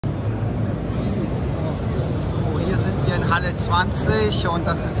Halle 20 und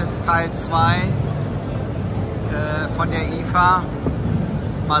das ist jetzt Teil 2 von der IFA.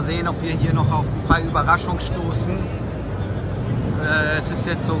 Mal sehen, ob wir hier noch auf ein paar Überraschungen stoßen. Es ist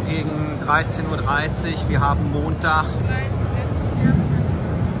jetzt so gegen 13:30 Uhr, wir haben Montag.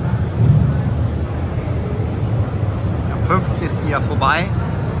 Am 5. ist die ja vorbei.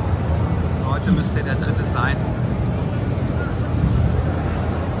 Also heute müsste der 3. sein.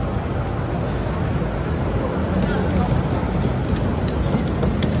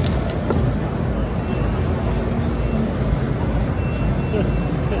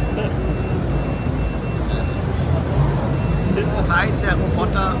 Zeit der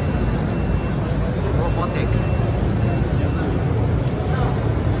Robotik.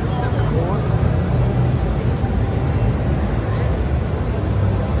 Ganz groß.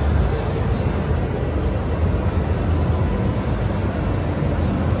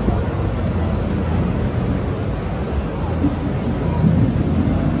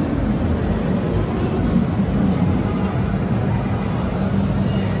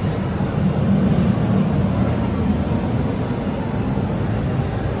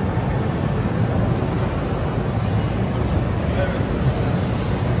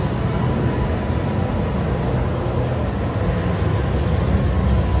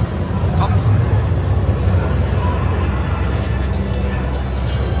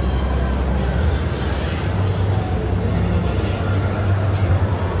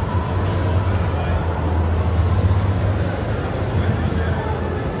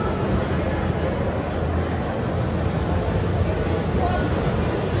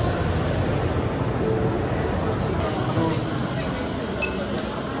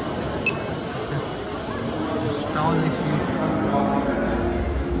 Erstaunlich, wie viele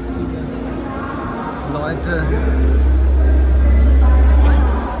Leute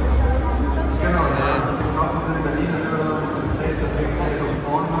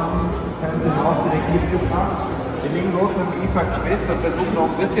wir legen los mit dem IFA-Quiz und versuchen noch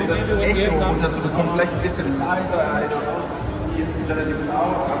ein bisschen das Echo runterzubekommen, vielleicht ein bisschen leiser. Hier ist es relativ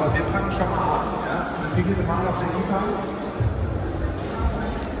laut, aber wir fangen schon mal an. Ja? Wie viele machen auf der IFA?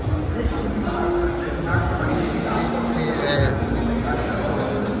 CL.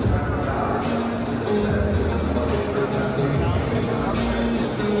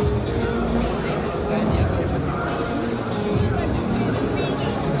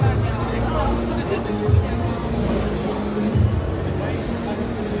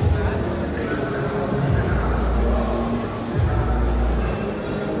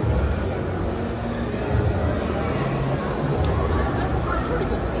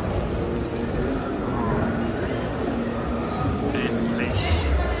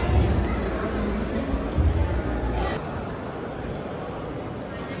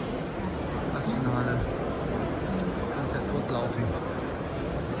 Das Finale. Kannst ja totlaufen.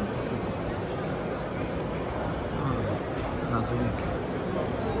 Na so.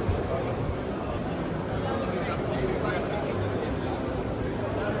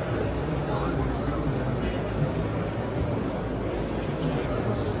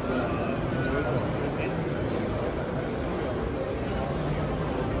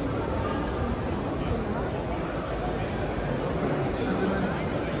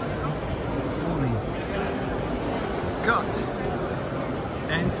 Gott,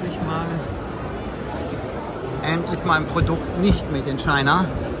 endlich mal ein Produkt nicht made in China.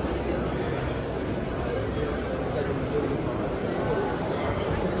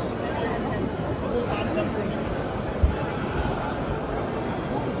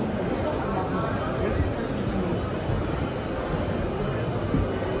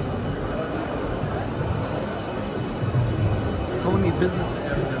 Sony Business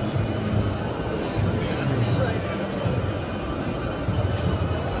Area.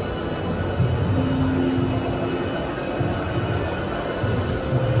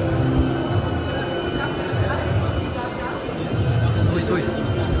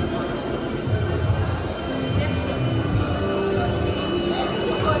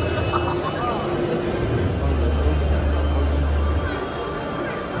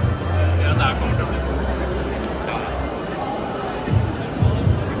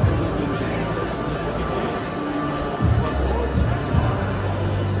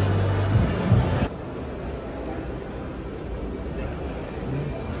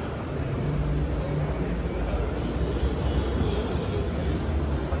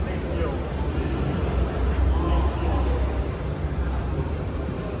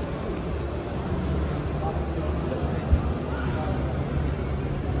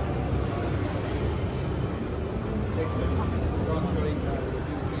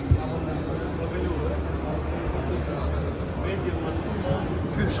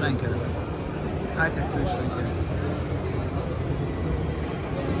 Kühlschränke. Alte Kühlschränke.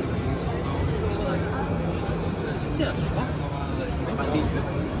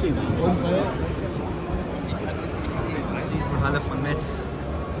 Riesenhalle von Metz.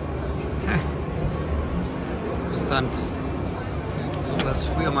 Interessant. So sah es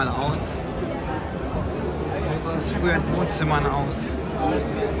früher mal aus. So sah es früher in Wohnzimmern aus.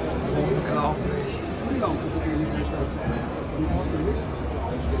 Unglaublich.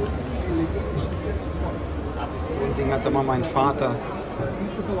 So ein Ding hatte mal mein Vater.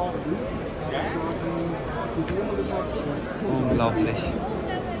 Unglaublich.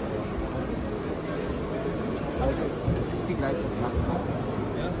 Also, das ist die gleiche Plattform.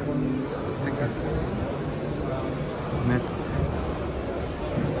 Danke. Metz.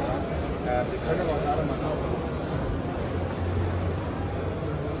 Wir können aber gerade mal schauen.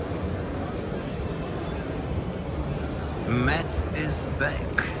 Metz is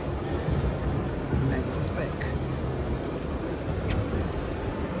back. Metz is back.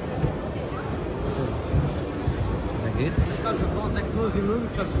 So. Da geht's. Was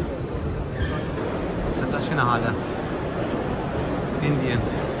ist denn das für eine Halle? Indien.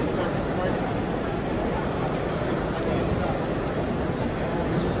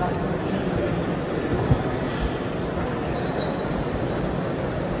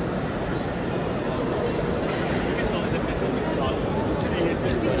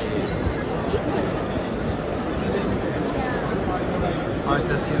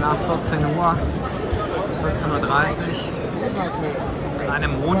 Heute ist hier nach 14 Uhr, 14:30 Uhr, an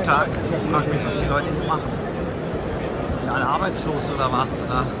einem Montag. Ich frage mich, was die Leute hier machen. Sind alle arbeitslos oder was?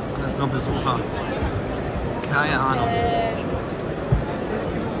 Oder alles nur Besucher? Keine Ahnung.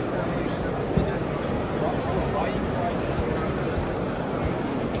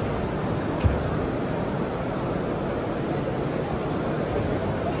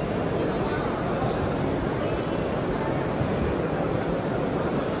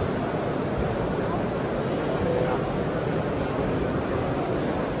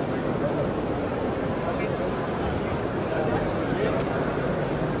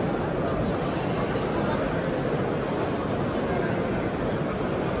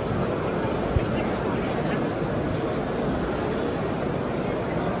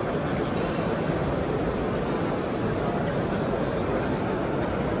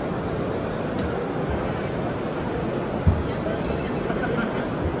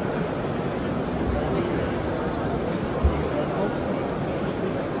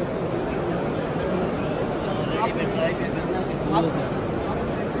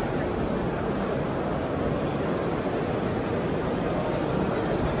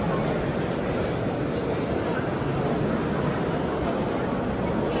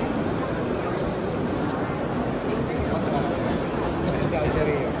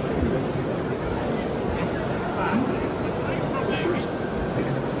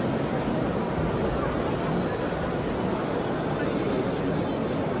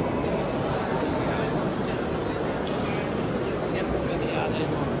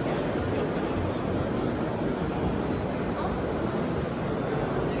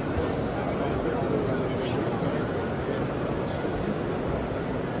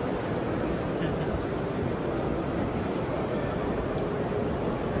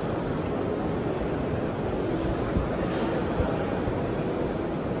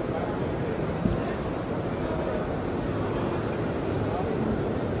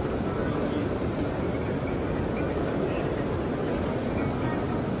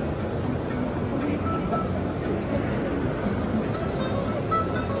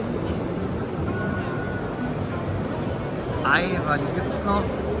 Aiwa, die gibt's noch.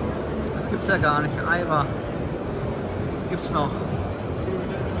 Das gibt's ja gar nicht. Aiwa gibt's noch.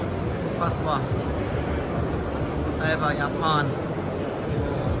 Unfassbar. Aiwa, Japan.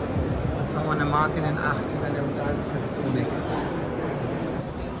 Das war mal eine Marke in den 80ern der Unterhaltungselektronik.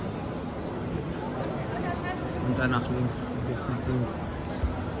 Und dann nach links. Dann geht's nach links.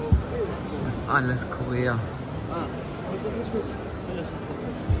 Das ist alles Korea.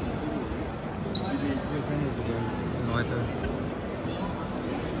 Leute,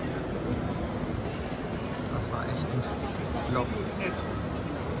 das war echt ein Flop.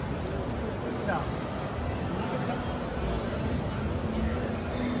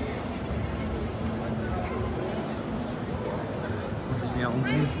 Muss ich mir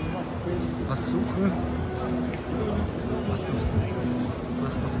irgendwie was suchen,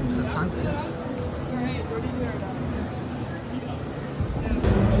 was noch interessant ist.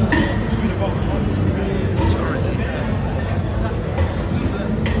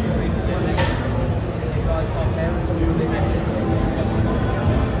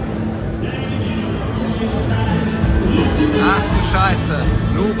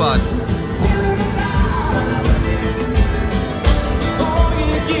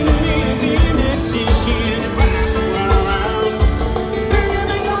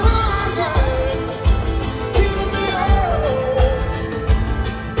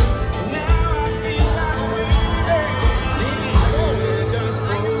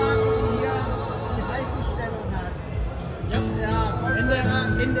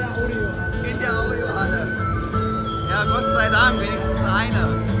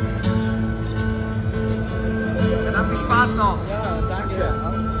 noch. Ja, danke.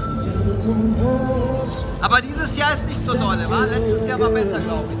 Aber dieses Jahr ist nicht so dolle, wa? Letztes Jahr war besser,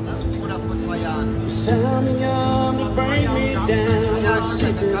 glaube ich, ne? Oder vor 2 Jahren. Ja,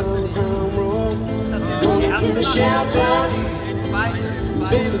 stimmt, das kannst du nicht. Ist das jetzt die erste? Die zweite.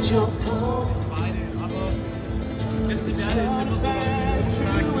 Prinzipiell ist immer so, dass wir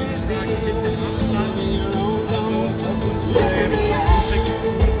Umschlag ein bisschen abplanen.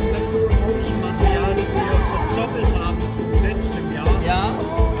 Unsere Promotion-Material, das wir verdoppelt haben zum letzten Jahr. Ja.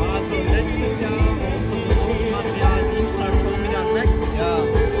 Also letztes Jahr war unser Promotion-Material Dienstagvormittag weg. Ja.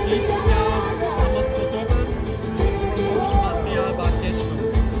 Dieses Jahr haben wir es verdoppelt. Das Promotion-Material war gestern.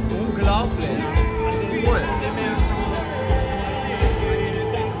 Unglaublich. Also Cool.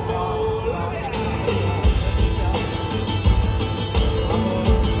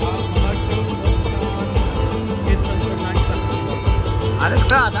 Alles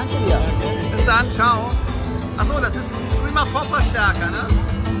klar, danke dir. Bis dann, ciao. Achso, das ist ein Streamer-Vorverstärker, ne?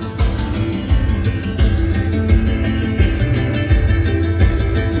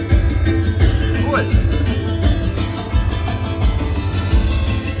 Cool.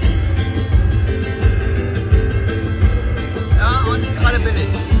 Ja, und gerade billig.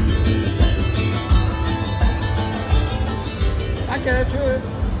 Danke, tschüss.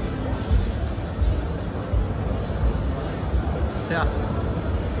 Tja.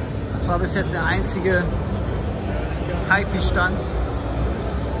 Das war bis jetzt der einzige HiFi-Stand.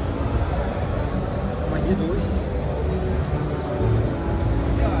 Mal hier durch.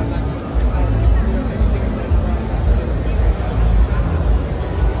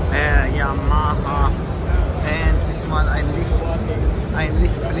 Yamaha. Endlich mal ein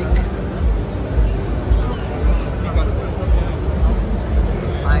Lichtblick.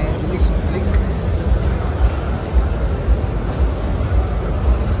 Ein Lichtblick.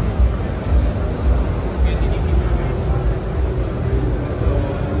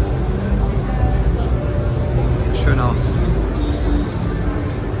 Schön aus.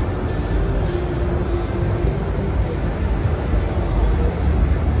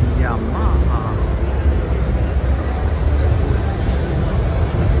 Yamaha.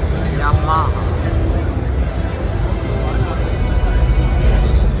 Yamaha.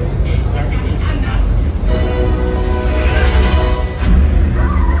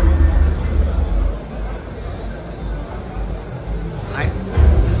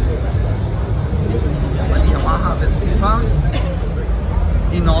 Yamaha Receiver,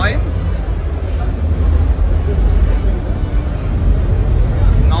 die neuen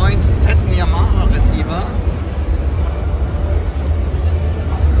fetten Yamaha Receiver,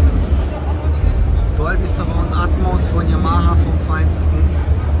 Dolby Surround Atmos von Yamaha vom Feinsten.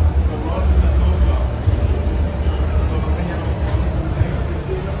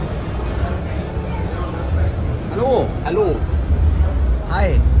 Hallo. Hallo.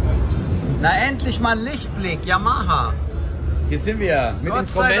 Hi. Na endlich mal Lichtblick, Yamaha. Hier sind wir mit Gott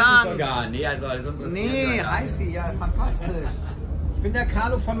sei Instrumenten Dank. sogar. Nee, also sonst ist Nee, HiFi, ja, fantastisch. Ich bin der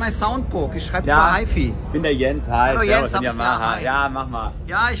Carlo von My Soundbook, ich schreibe Ja. über HiFi. Ich bin der Jens, hi. Hallo Servus Jens, von hab ich Yamaha. ja, hi. Ja, mach mal.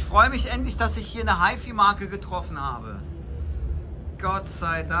 Ja, ich freue mich endlich, dass ich hier eine HiFi-Marke getroffen habe. Gott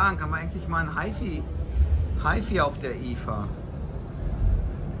sei Dank, haben wir endlich mal ein HiFi auf der IFA.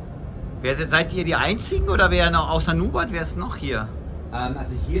 Seid ihr die Einzigen oder wer noch außer Nubert, wer ist noch hier?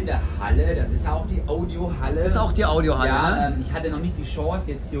 Also hier in der Halle, das ist auch die Audiohalle. Das ist auch die Audiohalle, ja, ne? Ich hatte noch nicht die Chance,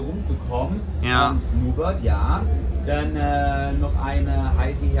 jetzt hier rumzukommen. Ja. Nubert, ja. Dann noch eine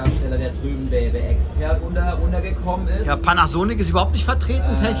HiFi-Hersteller, der drüben der Expert untergekommen ist. Ja, Panasonic ist überhaupt nicht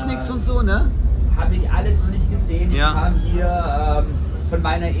vertreten, Technics und so, ne? Habe ich alles noch nicht gesehen. Ja. Ich kam hier von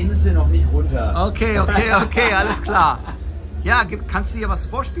meiner Insel noch nicht runter. Okay, alles klar. Ja, kannst du hier was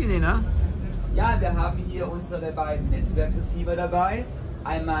vorspielen, ne? Ja, wir haben hier unsere beiden Netzwerkreceiver dabei.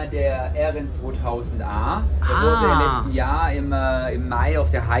 Einmal der RN2000A, der wurde im letzten Jahr im Mai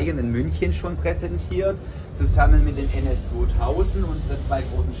auf der HiFi in München schon präsentiert, zusammen mit dem NS2000, unsere 2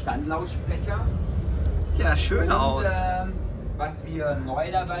 großen Standlautsprecher. Sieht ja schön aus. Was wir neu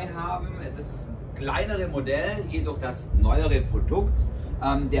dabei haben, es ist das kleinere Modell, jedoch das neuere Produkt,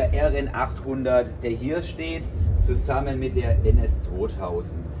 der RN800, der hier steht, zusammen mit der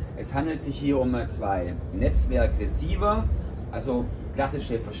NS2000. Es handelt sich hier um 2 Netzwerk-Receiver, also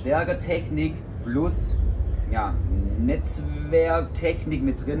klassische Verstärkertechnik plus ja, Netzwerktechnik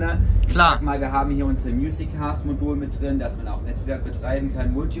mit drin. Ich sag mal, wir haben hier unser Musiccast-Modul mit drin, dass man auch Netzwerk betreiben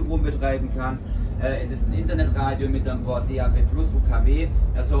kann, Multiroom betreiben kann. Es ist ein Internetradio mit an Bord, DAB+, UKW,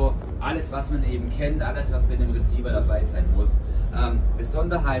 also alles, was man eben kennt, alles, was mit dem Receiver dabei sein muss.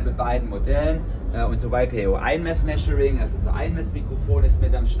 Besonderheit bei beiden Modellen, unser YPO Einmess-Measuring, also unser Einmessmikrofon ist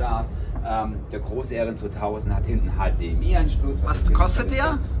mit am Start. Der große RN 2000 hat hinten HDMI-Anschluss. Was kostet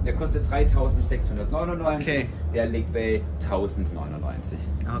der? Der kostet 3.699, okay. Der liegt bei 1.099.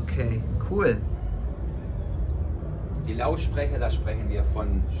 Okay, cool. Die Lautsprecher, da sprechen wir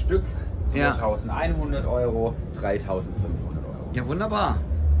von Stück 2.100 Euro, 3.500 Euro. Ja, wunderbar.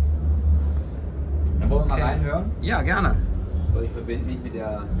 Dann wollen wir mal reinhören? Ja, gerne. So, ich verbinde mich mit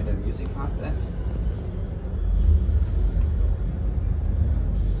der Music Fast App.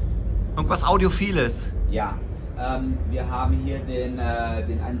 Irgendwas Audiophiles? Ja, wir haben hier den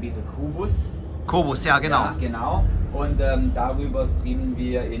Anbieter Qobuz, ja genau. Ja, genau. Und darüber streamen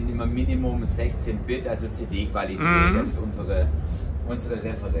wir in immer Minimum 16 Bit, also CD-Qualität. Das ist unsere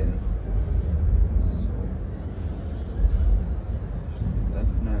Referenz. So.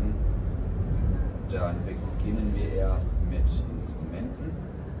 Öffnen. Dann beginnen wir erst mit Instrumenten.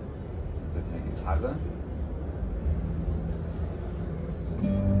 Das ist eine Gitarre.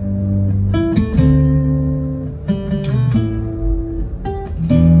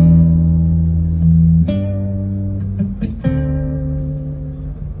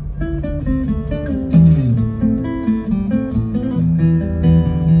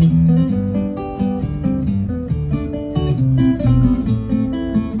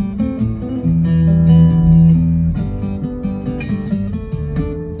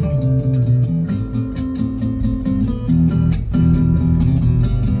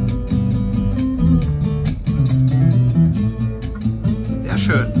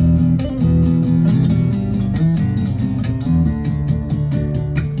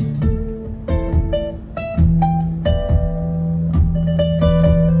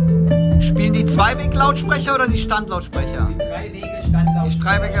 Lautsprecher oder die Standlautsprecher? Die 3-Wege-Standlautsprecher. Die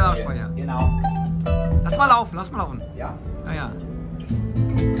 3-Wege-Lautsprecher. Genau. Lass mal laufen, lass mal laufen. Ja? Ja, ja.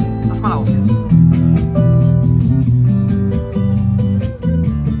 Lass mal laufen.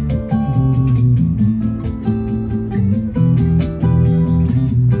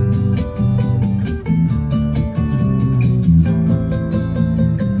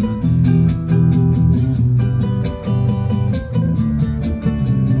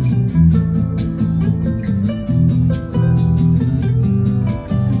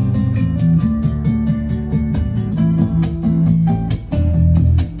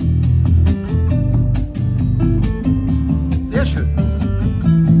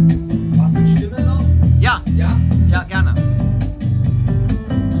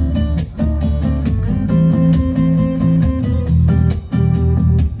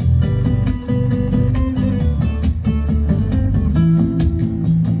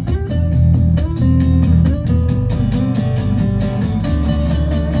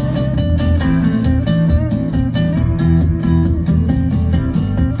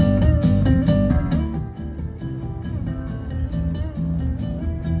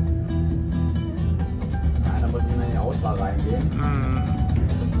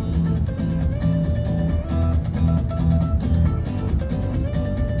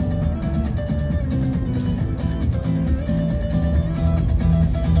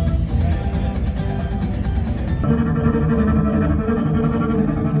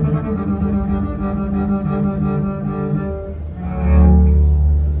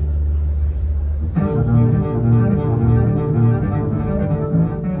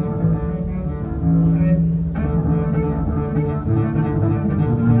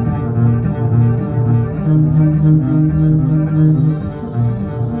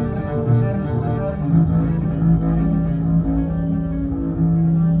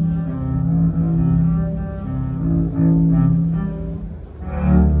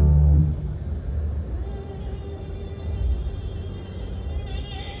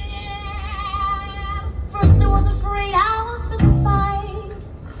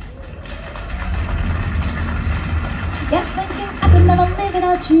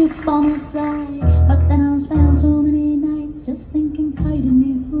 You by my side, but then I spent so many nights just thinking how you did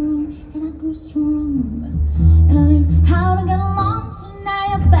me wrong, and I grew strong, and I learned how to get along. So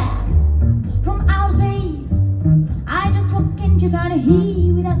now you're back from outer space. I just walk into find a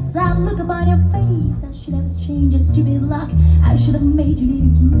here with that sad look upon your face. I should have changed your stupid luck. I should have made you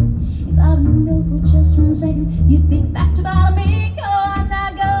leave again. If I didn't know for just 1 second, you'd be back to bother me. Go on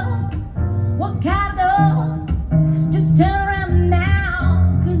now, go. What kind of door? Just turn around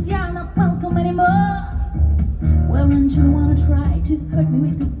now, 'cause you're not welcome anymore. Well, don't you wanna try to hurt me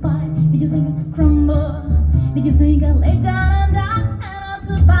with goodbye? Did you think I'd crumble? Did you think I'd lay down and die and I'll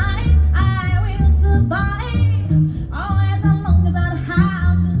survive? I will survive. Always as long as I know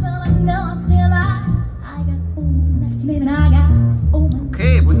how to love, I know still I got all my life to live and I got all my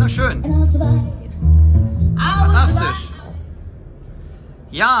Okay, wunderschön. and I'll survive. I will Fantastisch. survive.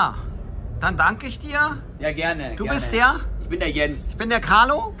 Ja, Dann danke ich dir. Ja, gerne. Du gerne. bist der? Ich bin der Jens. Ich bin der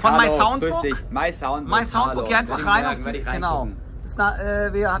Carlo von My Soundbook. My Soundbook. My Soundbook, geh einfach rein auf die, genau.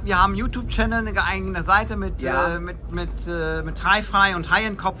 Wir haben einen YouTube-Channel, eine eigene Seite mit HiFi und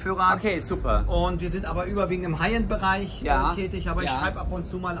High-End-Kopfhörern. Okay, super. Und wir sind aber überwiegend im High-End-Bereich tätig, aber ich Ja. schreibe ab und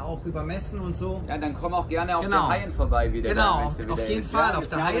zu mal auch über Messen und so. Ja, dann komm auch gerne auf Genau. der High-End vorbei wieder. Genau, wenn sie auf wieder jeden ist. Fall. Ja, Auf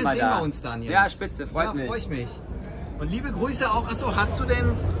ist der ja High-End immer sehen da. wir uns dann jetzt. Ja, spitze, freut mich. Freue ich mich. Und liebe Grüße auch. Achso, hast du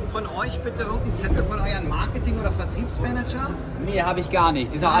denn von euch bitte irgendeinen Zettel von euren Marketing- oder Vertriebsmanager? Nee, habe ich gar nicht.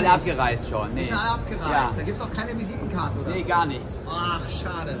 Die sind Gar alle nicht. abgereist schon. Die Nee. sind alle abgereist. Ja. Da gibt es auch keine Visitenkarte oder Nee, so. gar nichts. Ach,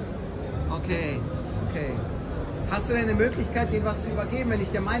 schade. Okay. Hast du denn eine Möglichkeit, denen was zu übergeben, wenn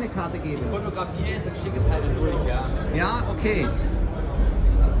ich dir meine Karte gebe? Fotografie ist, dann schick es halt durch, ja. Ja, okay.